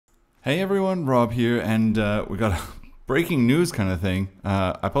Hey everyone, Rob here, and we got a breaking news kind of thing.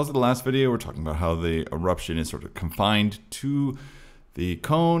 I posted the last video. We're talking about how the eruption is sort of confined to the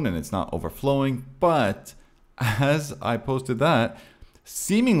cone and it's not overflowing. But as I posted that,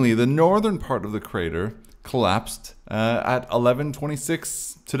 seemingly the northern part of the crater collapsed at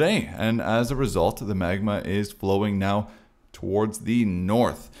 11:26 today, and as a result, the magma is flowing now towards the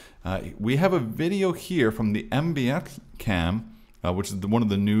north. We have a video here from the MBF cam. Which is one of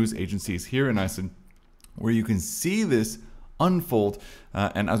the news agencies here in Iceland, where you can see this unfold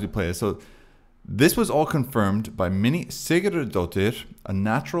and as we play it. So this was all confirmed by Minnie Sigurðardóttir, a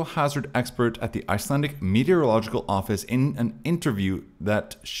natural hazard expert at the Icelandic Meteorological Office, in an interview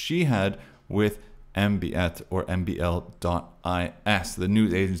that she had with MBL or MBL.is, the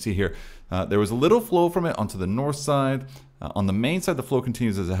news agency here. There was a little flow from it onto the north side. On the main side, the flow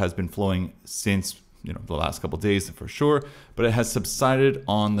continues as it has been flowing since the last couple of days for sure, but it has subsided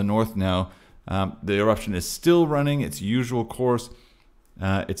on the north now. The eruption is still running its usual course.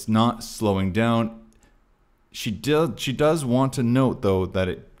 It's not slowing down. She does want to note, though, that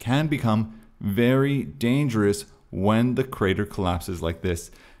it can become very dangerous when the crater collapses like this.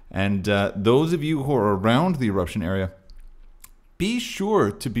 And those of you who are around the eruption area, be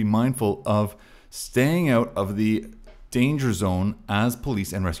sure to be mindful of staying out of the danger zone as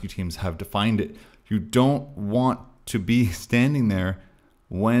police and rescue teams have defined it. You don't want to be standing there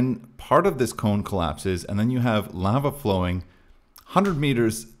when part of this cone collapses and then you have lava flowing 100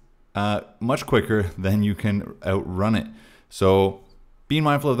 meters much quicker than you can outrun it. So be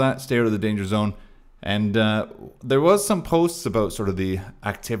mindful of that, stay out of the danger zone. And there was some posts about sort of the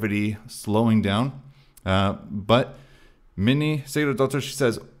activity slowing down, but Minnie Sigurðardóttir, she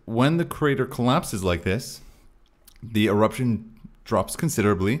says, when the crater collapses like this, the eruption drops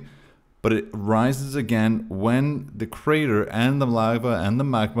considerably, but it rises again when the crater and the lava and the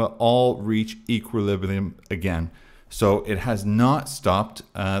magma all reach equilibrium again. So it has not stopped.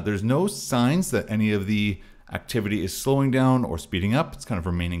 There's no signs that any of the activity is slowing down or speeding up. It's kind of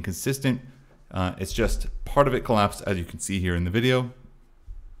remaining consistent. It's just part of it collapsed, as you can see here in the video.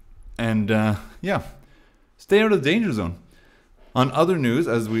 And yeah, stay out of the danger zone. On other news,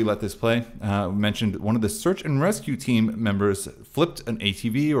 as we let this play, we mentioned one of the search and rescue team members flipped an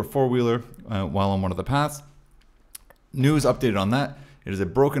ATV or four-wheeler while on one of the paths. News updated on that. It is a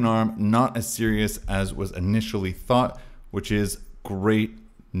broken arm, not as serious as was initially thought, which is great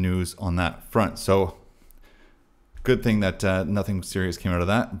news on that front. So good thing that nothing serious came out of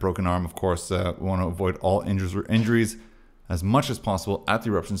that. Broken arm, of course, we want to avoid all injuries as much as possible at the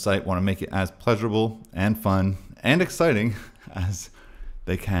eruption site. Want to make it as pleasurable and fun and exciting as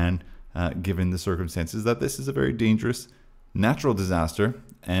they can, given the circumstances that this is a very dangerous natural disaster,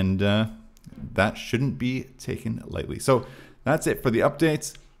 and that shouldn't be taken lightly. So that's it for the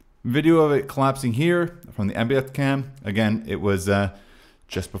updates. Video of it collapsing here from the MBF cam. Again, it was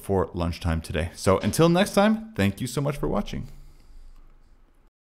just before lunchtime today. So until next time, thank you so much for watching.